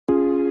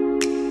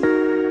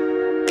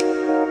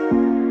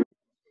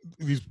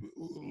these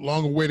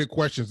long-awaited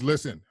questions.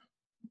 Listen,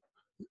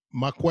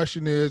 my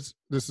question is,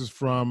 this is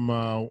from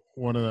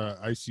one of the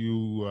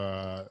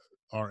ICU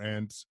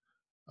RNs,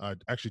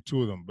 actually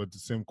two of them, but the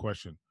same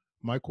question.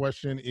 My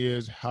question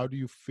is, how do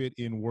you fit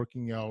in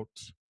working out,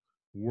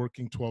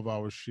 working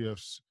 12-hour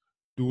shifts,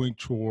 doing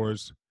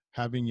chores,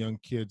 having young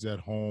kids at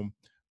home?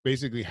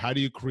 Basically, how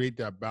do you create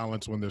that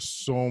balance when there's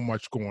so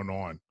much going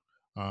on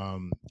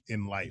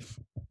in life?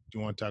 Do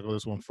you want to tackle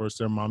this one first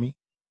there, Mommy?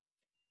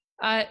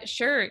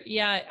 Sure.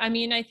 Yeah. I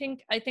mean, I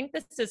think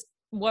this is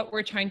what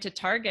we're trying to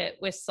target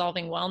with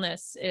solving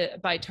wellness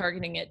by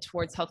targeting it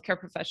towards healthcare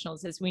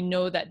professionals. Is we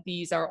know that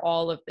these are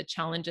all of the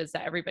challenges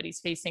that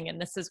everybody's facing,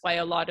 and this is why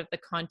a lot of the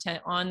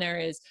content on there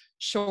is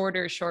short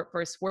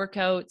burst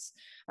workouts,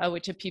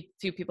 which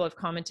few people have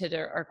commented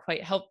are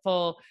quite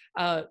helpful.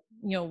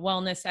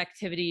 Wellness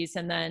activities,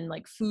 and then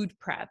like food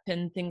prep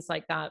and things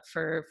like that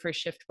for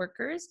shift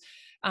workers.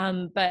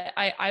 But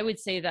I would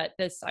say that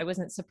I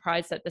wasn't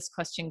surprised that this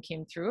question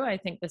came through. I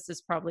think this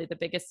is probably the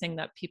biggest thing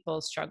that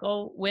people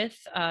struggle with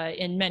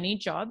in many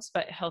jobs,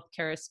 but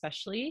healthcare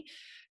especially.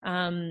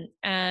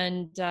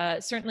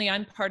 Certainly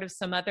I'm part of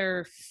some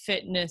other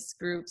fitness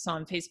groups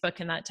on Facebook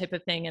and that type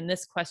of thing. And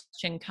this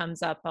question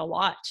comes up a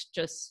lot,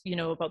 just,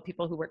 about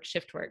people who work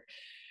shift work.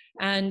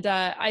 And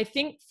I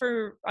think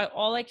for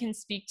all I can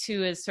speak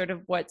to is sort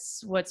of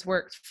what's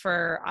worked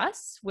for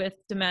us with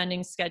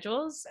demanding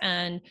schedules.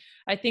 And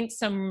I think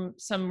some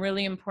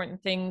really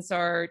important things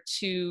are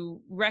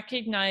to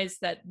recognize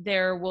that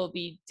there will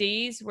be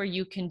days where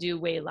you can do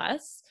way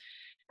less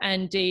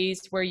and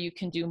days where you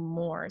can do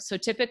more. So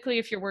typically,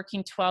 if you're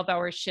working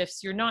 12-hour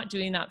shifts, you're not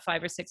doing that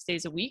 5 or 6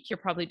 days a week. You're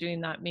probably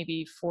doing that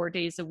maybe 4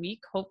 days a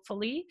week,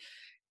 hopefully.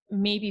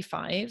 Maybe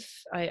 5.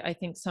 I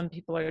think some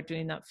people are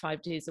doing that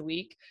 5 days a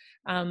week.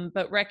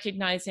 But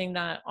recognizing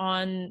that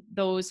on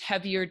those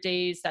heavier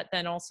days, that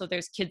then also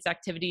there's kids'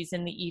 activities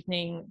in the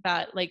evening,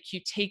 that like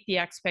you take the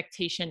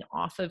expectation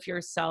off of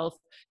yourself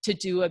to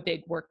do a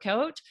big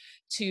workout,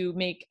 to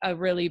make a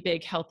really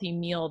big healthy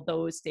meal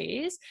those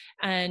days.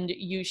 And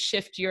you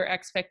shift your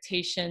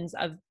expectations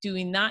of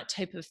doing that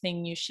type of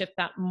thing, you shift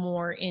that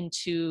more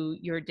into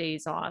your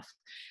days off.